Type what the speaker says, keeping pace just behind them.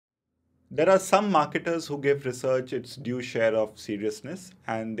There are some marketers who give research its due share of seriousness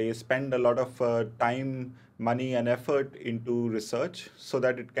and they spend a lot of time, money, and effort into research so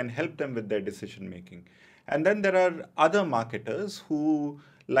that it can help them with their decision making. And then there are other marketers who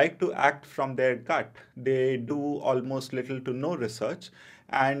like to act from their gut. They do almost little to no research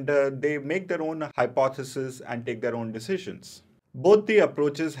and they make their own hypotheses and take their own decisions. Both the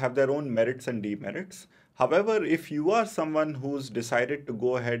approaches have their own merits and demerits. However, if you are someone who's decided to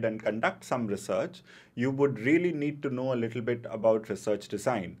go ahead and conduct some research, you would really need to know a little bit about research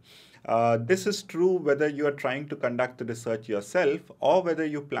design. This is true whether you are trying to conduct the research yourself or whether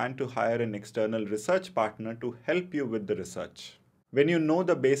you plan to hire an external research partner to help you with the research. When you know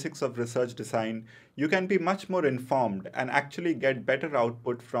the basics of research design, you can be much more informed and actually get better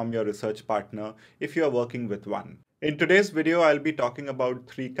output from your research partner if you are working with one. In today's video, I'll be talking about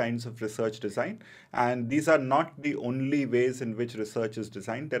three kinds of research design, and these are not the only ways in which research is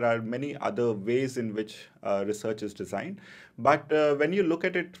designed. There are many other ways in which research is designed. But when you look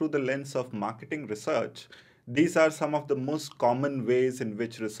at it through the lens of marketing research, these are some of the most common ways in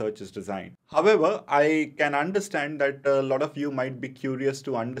which research is designed. However, I can understand that a lot of you might be curious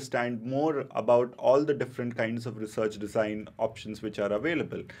to understand more about all the different kinds of research design options which are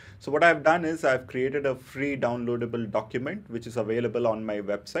available. So what I've done is I've created a free downloadable document which is available on my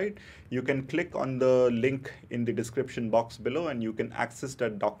website. You can click on the link in the description box below and you can access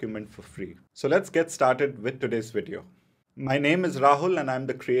that document for free. So let's get started with today's video. My name is Rahul and I'm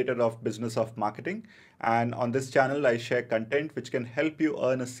the creator of Business of Marketing. And on this channel, I share content which can help you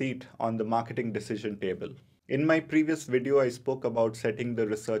earn a seat on the marketing decision table. In my previous video, I spoke about setting the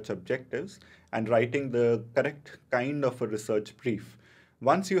research objectives and writing the correct kind of a research brief.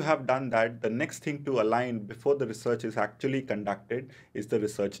 Once you have done that, the next thing to align before the research is actually conducted is the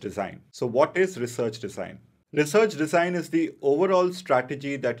research design. So what is research design? Research design is the overall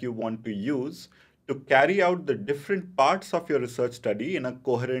strategy that you want to use to carry out the different parts of your research study in a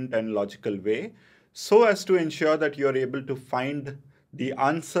coherent and logical way so as to ensure that you are able to find the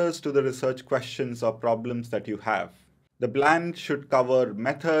answers to the research questions or problems that you have. The plan should cover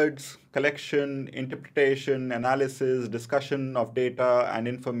methods, collection, interpretation, analysis, discussion of data and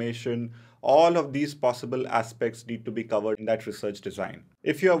information. All of these possible aspects need to be covered in that research design.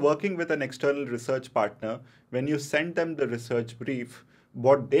 If you are working with an external research partner, when you send them the research brief,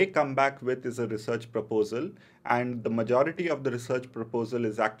 what they come back with is a research proposal, and the majority of the research proposal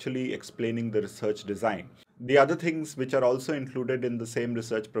is actually explaining the research design. The other things which are also included in the same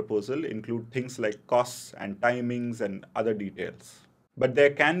research proposal include things like costs and timings and other details. But there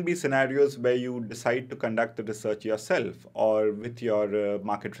can be scenarios where you decide to conduct the research yourself or with your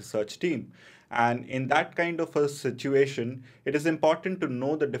market research team. And in that kind of a situation, it is important to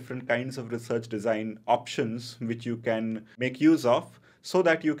know the different kinds of research design options which you can make use of so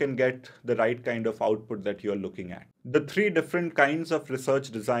that you can get the right kind of output that you're looking at. The three different kinds of research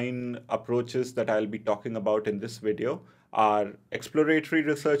design approaches that I'll be talking about in this video are exploratory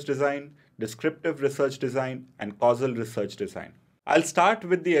research design, descriptive research design, and causal research design. I'll start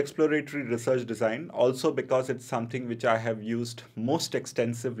with the exploratory research design also because it's something which I have used most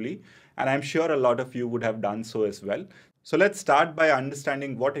extensively, and I'm sure a lot of you would have done so as well. So let's start by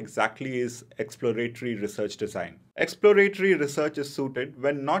understanding what exactly is exploratory research design. Exploratory research is suited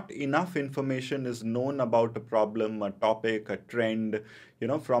when not enough information is known about a problem, a topic, a trend,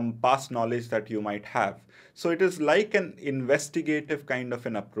 from past knowledge that you might have. So it is like an investigative kind of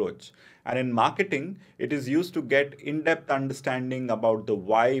an approach. And in marketing, it is used to get in-depth understanding about the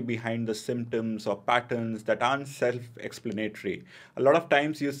why behind the symptoms or patterns that aren't self-explanatory. A lot of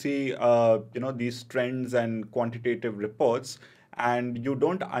times you see, these trends and quantitative reports, and you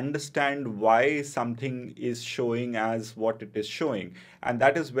don't understand why something is showing as what it is showing. And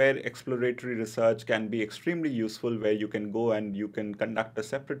that is where exploratory research can be extremely useful, where you can go and you can conduct a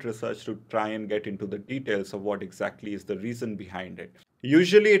separate research to try and get into the details of what exactly is the reason behind it.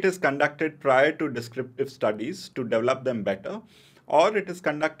 Usually it is conducted prior to descriptive studies to develop them better, or it is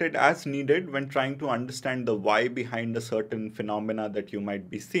conducted as needed when trying to understand the why behind a certain phenomena that you might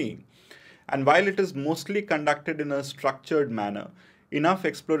be seeing. And while it is mostly conducted in a structured manner, enough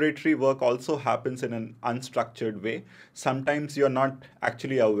exploratory work also happens in an unstructured way. Sometimes you're not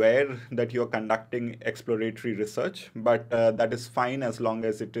actually aware that you're conducting exploratory research, but that is fine as long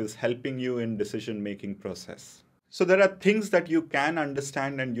as it is helping you in decision-making process. So there are things that you can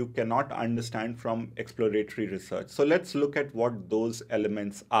understand and you cannot understand from exploratory research. So let's look at what those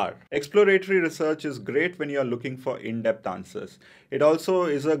elements are. Exploratory research is great when you're looking for in-depth answers. It also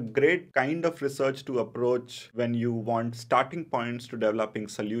is a great kind of research to approach when you want starting points to developing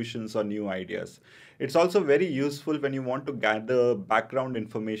solutions or new ideas. It's also very useful when you want to gather background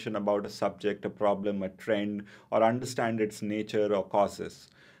information about a subject, a problem, a trend, or understand its nature or causes.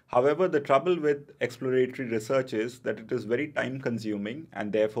 However, the trouble with exploratory research is that it is very time consuming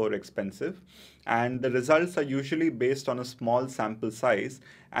and therefore expensive, and the results are usually based on a small sample size,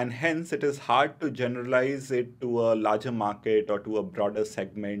 and hence it is hard to generalize it to a larger market or to a broader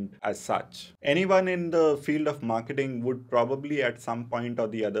segment as such. Anyone in the field of marketing would probably at some point or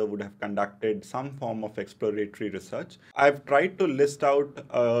the other would have conducted some form of exploratory research. I've tried to list out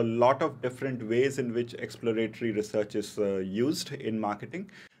a lot of different ways in which exploratory research is used in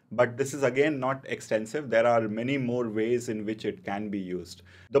marketing. But this is again not extensive. There are many more ways in which it can be used.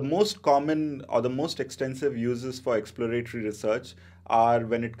 The most common or the most extensive uses for exploratory research are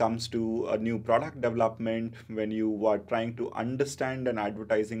when it comes to a new product development, when you are trying to understand an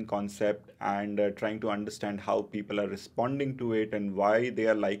advertising concept and trying to understand how people are responding to it and why they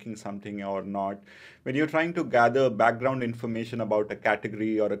are liking something or not. When you're trying to gather background information about a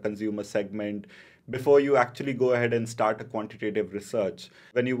category or a consumer segment, before you actually go ahead and start a quantitative research,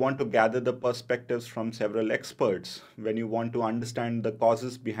 when you want to gather the perspectives from several experts, when you want to understand the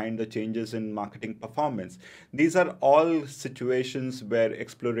causes behind the changes in marketing performance. These are all situations where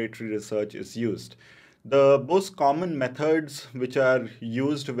exploratory research is used. The most common methods which are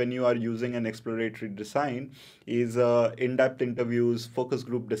used when you are using an exploratory design is in-depth interviews, focus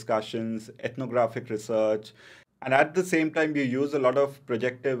group discussions, ethnographic research, and at the same time, you use a lot of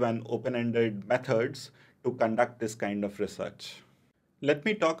projective and open-ended methods to conduct this kind of research. Let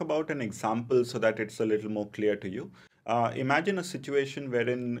me talk about an example so that it's a little more clear to you. Imagine a situation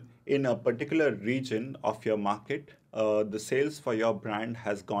wherein in a particular region of your market, the sales for your brand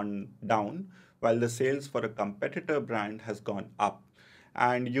has gone down, while the sales for a competitor brand has gone up.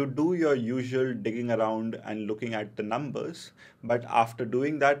 And you do your usual digging around and looking at the numbers, but after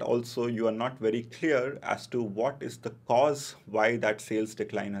doing that also you are not very clear as to what is the cause why that sales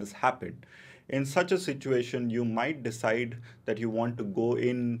decline has happened. In such a situation, you might decide that you want to go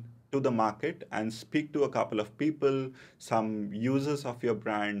in to the market and speak to a couple of people, some users of your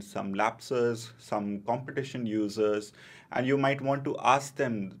brand, some lapsers, some competition users, and you might want to ask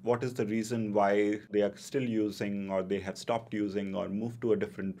them what is the reason why they are still using or they have stopped using or moved to a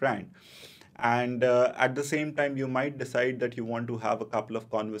different brand. And at the same time, you might decide that you want to have a couple of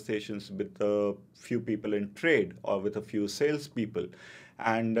conversations with a few people in trade or with a few salespeople.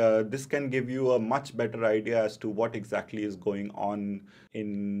 And this can give you a much better idea as to what exactly is going on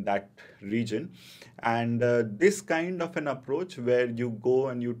in that region. And this kind of an approach where you go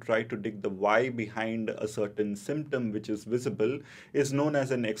and you try to dig the why behind a certain symptom which is visible is known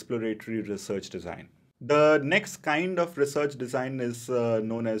as an exploratory research design. The next kind of research design is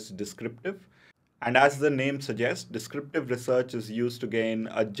known as descriptive. And as the name suggests, descriptive research is used to gain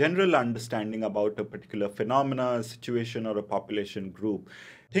a general understanding about a particular phenomena, a situation, or a population group.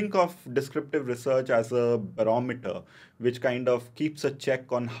 Think of descriptive research as a barometer, which kind of keeps a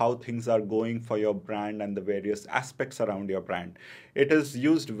check on how things are going for your brand and the various aspects around your brand. It is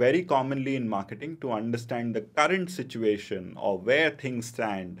used very commonly in marketing to understand the current situation or where things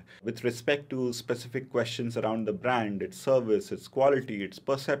stand with respect to specific questions around the brand, its service, its quality, its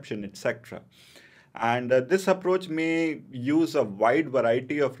perception, etc. And this approach may use a wide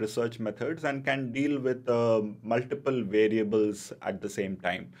variety of research methods and can deal with multiple variables at the same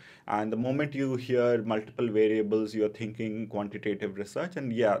time. And the moment you hear multiple variables, you're thinking quantitative research.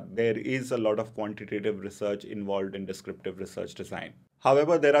 And yeah, there is a lot of quantitative research involved in descriptive research design.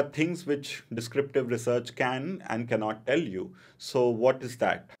 However, there are things which descriptive research can and cannot tell you. So, what is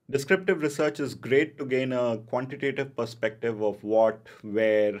that? Descriptive research is great to gain a quantitative perspective of what,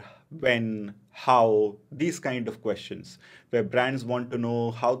 where, when, how, these kind of questions, where brands want to know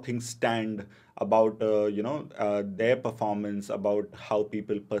how things stand about their performance, about how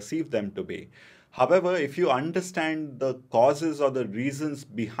people perceive them to be. However, if you understand the causes or the reasons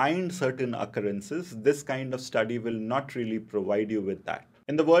behind certain occurrences, this kind of study will not really provide you with that.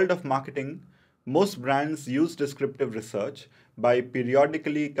 In the world of marketing, most brands use descriptive research by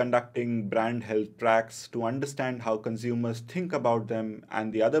periodically conducting brand health tracks to understand how consumers think about them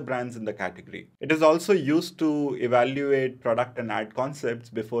and the other brands in the category. It is also used to evaluate product and ad concepts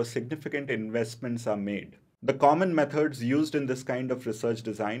before significant investments are made. The common methods used in this kind of research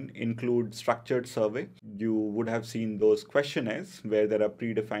design include structured survey. You would have seen those questionnaires where there are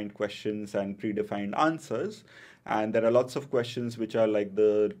predefined questions and predefined answers. And there are lots of questions which are like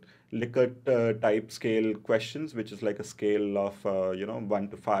the Likert type scale questions, which is like a scale of 1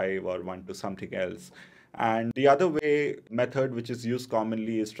 to 5 or 1 to something else. And the other way method which is used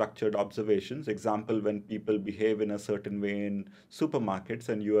commonly is structured observations. Example, when people behave in a certain way in supermarkets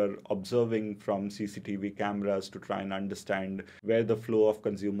and you are observing from CCTV cameras to try and understand where the flow of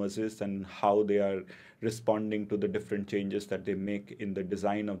consumers is and how they are responding to the different changes that they make in the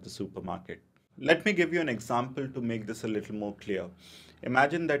design of the supermarket. Let me give you an example to make this a little more clear.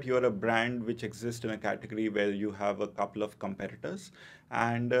 Imagine that you're a brand which exists in a category where you have a couple of competitors,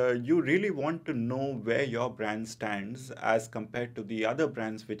 and you really want to know where your brand stands as compared to the other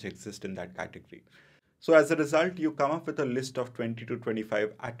brands which exist in that category. So as a result, you come up with a list of 20 to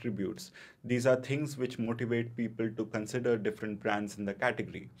 25 attributes. These are things which motivate people to consider different brands in the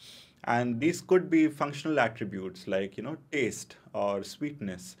category. And these could be functional attributes like, taste or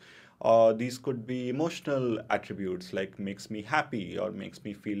sweetness. Or these could be emotional attributes like makes me happy or makes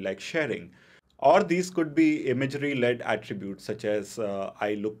me feel like sharing. Or these could be imagery led attributes such as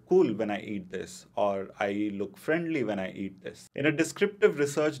I look cool when I eat this, or I look friendly when I eat this. In a descriptive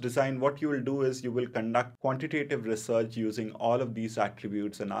research design, what you will do is you will conduct quantitative research using all of these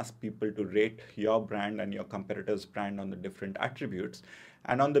attributes and ask people to rate your brand and your competitor's brand on the different attributes.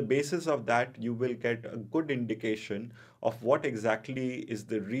 And on the basis of that, you will get a good indication of what exactly is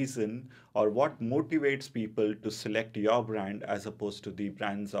the reason or what motivates people to select your brand as opposed to the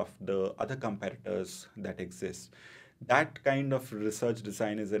brands of the other competitors that exist. That kind of research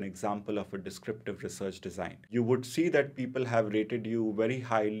design is an example of a descriptive research design. You would see that people have rated you very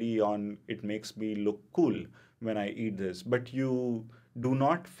highly on it makes me look cool when I eat this, but you do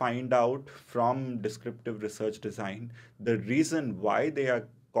not find out from descriptive research design the reason why they are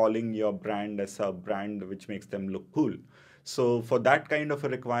calling your brand as a brand which makes them look cool. So for that kind of a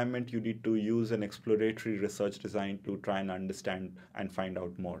requirement, you need to use an exploratory research design to try and understand and find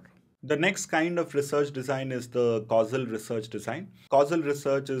out more. The next kind of research design is the causal research design. Causal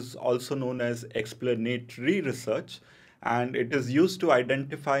research is also known as explanatory research, and it is used to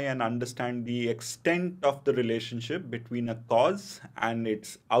identify and understand the extent of the relationship between a cause and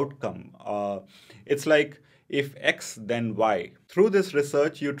its outcome. It's like if X, then Y. Through this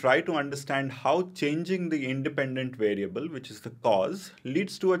research, you try to understand how changing the independent variable, which is the cause,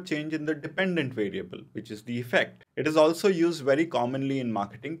 leads to a change in the dependent variable, which is the effect. It is also used very commonly in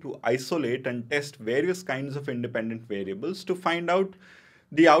marketing to isolate and test various kinds of independent variables to find out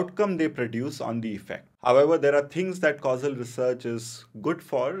the outcome they produce on the effect. However, there are things that causal research is good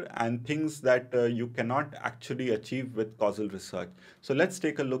for and things that you cannot actually achieve with causal research. So let's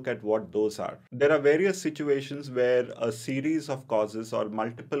take a look at what those are. There are various situations where a series of causes or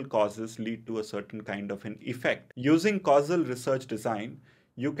multiple causes lead to a certain kind of an effect. Using causal research design,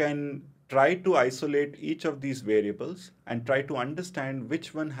 you can try to isolate each of these variables and try to understand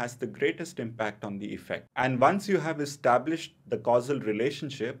which one has the greatest impact on the effect. And once you have established the causal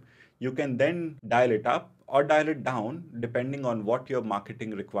relationship, you can then dial it up or dial it down depending on what your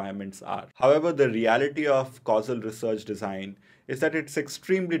marketing requirements are. However, the reality of causal research design is that it's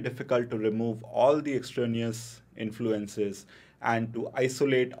extremely difficult to remove all the extraneous influences and to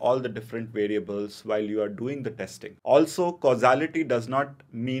isolate all the different variables while you are doing the testing. Also, causality does not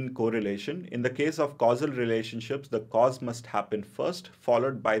mean correlation. In the case of causal relationships, the cause must happen first,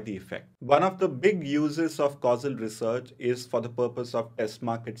 followed by the effect. One of the big uses of causal research is for the purpose of test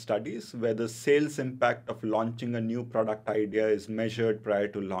market studies, where the sales impact of launching a new product idea is measured prior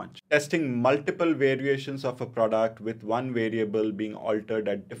to launch. Testing multiple variations of a product with one variable being altered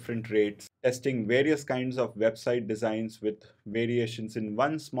at different rates, testing various kinds of website designs with variations in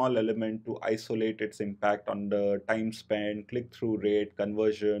one small element to isolate its impact on the time spent, click-through rate,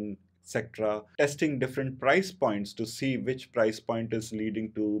 conversion, etc. Testing different price points to see which price point is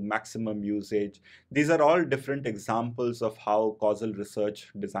leading to maximum usage. These are all different examples of how causal research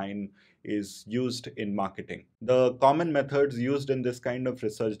design is used in marketing. The common methods used in this kind of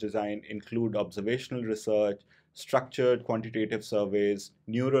research design include observational research, structured quantitative surveys,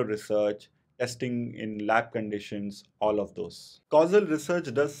 neuro research, testing in lab conditions, all of those. Causal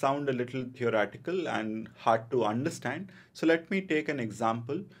research does sound a little theoretical and hard to understand. So let me take an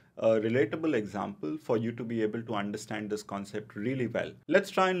example, a relatable example for you to be able to understand this concept really well. Let's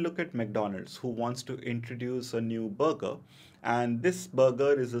try and look at McDonald's, who wants to introduce a new burger. And this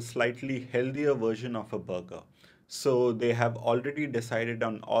burger is a slightly healthier version of a burger. So they have already decided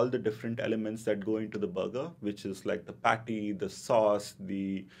on all the different elements that go into the burger, which is like the patty, the sauce,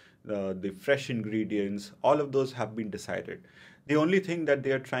 the fresh ingredients, all of those have been decided. The only thing that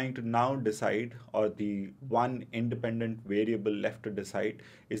they are trying to now decide, or the one independent variable left to decide,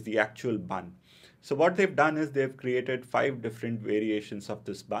 is the actual bun. So what they've done is they've created 5 different variations of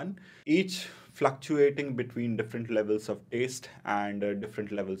this bun, each fluctuating between different levels of taste and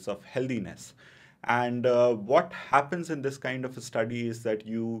different levels of healthiness. And what happens in this kind of a study is that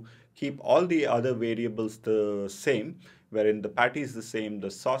you keep all the other variables the same, wherein the patty is the same,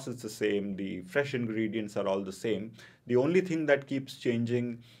 the sauce is the same, the fresh ingredients are all the same. The only thing that keeps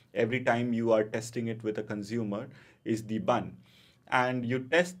changing every time you are testing it with a consumer is the bun. And you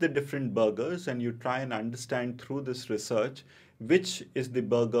test the different burgers and you try and understand through this research which is the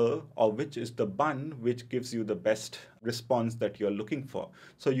burger or which is the bun which gives you the best response that you're looking for.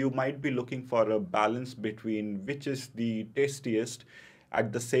 So you might be looking for a balance between which is the tastiest,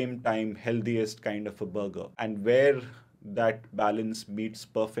 at the same time healthiest kind of a burger, and where that balance meets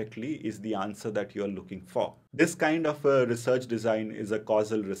perfectly is the answer that you're looking for. This kind of a research design is a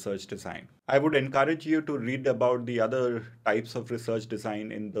causal research design. I would encourage you to read about the other types of research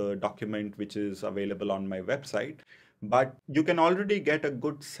design in the document which is available on my website. But you can already get a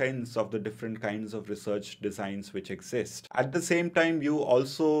good sense of the different kinds of research designs which exist. At the same time, you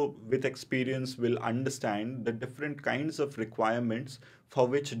also, with experience, will understand the different kinds of requirements for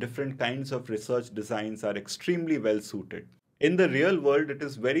which different kinds of research designs are extremely well suited. In the real world, it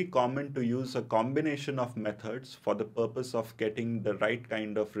is very common to use a combination of methods for the purpose of getting the right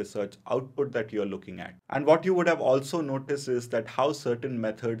kind of research output that you're looking at. And what you would have also noticed is that how certain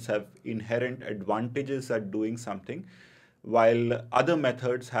methods have inherent advantages at doing something, while other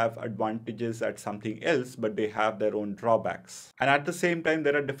methods have advantages at something else, but they have their own drawbacks. And at the same time,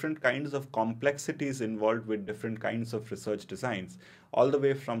 there are different kinds of complexities involved with different kinds of research designs, all the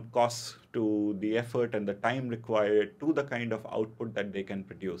way from costs to the effort and the time required to the kind of output that they can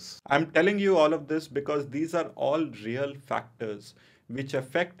produce. I'm telling you all of this because these are all real factors which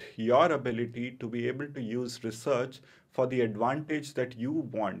affect your ability to be able to use research for the advantage that you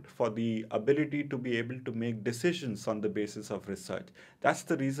want, for the ability to be able to make decisions on the basis of research. That's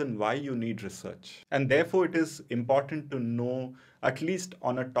the reason why you need research. And therefore, it is important to know, at least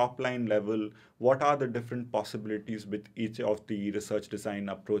on a top line level, what are the different possibilities with each of the research design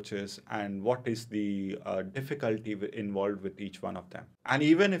approaches and what is the difficulty involved with each one of them. And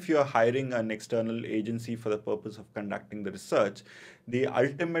even if you're hiring an external agency for the purpose of conducting the research, the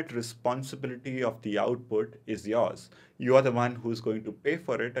ultimate responsibility of the output is yours. You are the one who's going to pay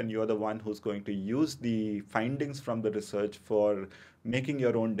for it, and you are the one who's going to use the findings from the research for making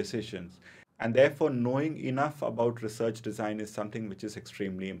your own decisions. And therefore, knowing enough about research design is something which is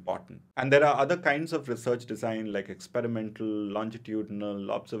extremely important. And there are other kinds of research design like experimental,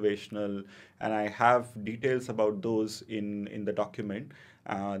 longitudinal, observational, and I have details about those in the document.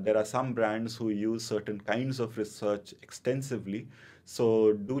 There are some brands who use certain kinds of research extensively.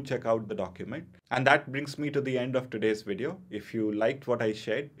 So do check out the document. And that brings me to the end of today's video. If you liked what I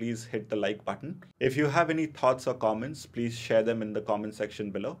shared, please hit the like button. If you have any thoughts or comments, please share them in the comment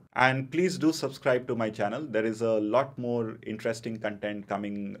section below. And please do subscribe to my channel. There is a lot more interesting content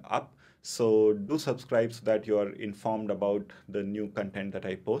coming up. So do subscribe so that you're informed about the new content that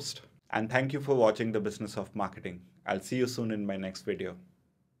I post. And thank you for watching The Business of Marketing. I'll see you soon in my next video.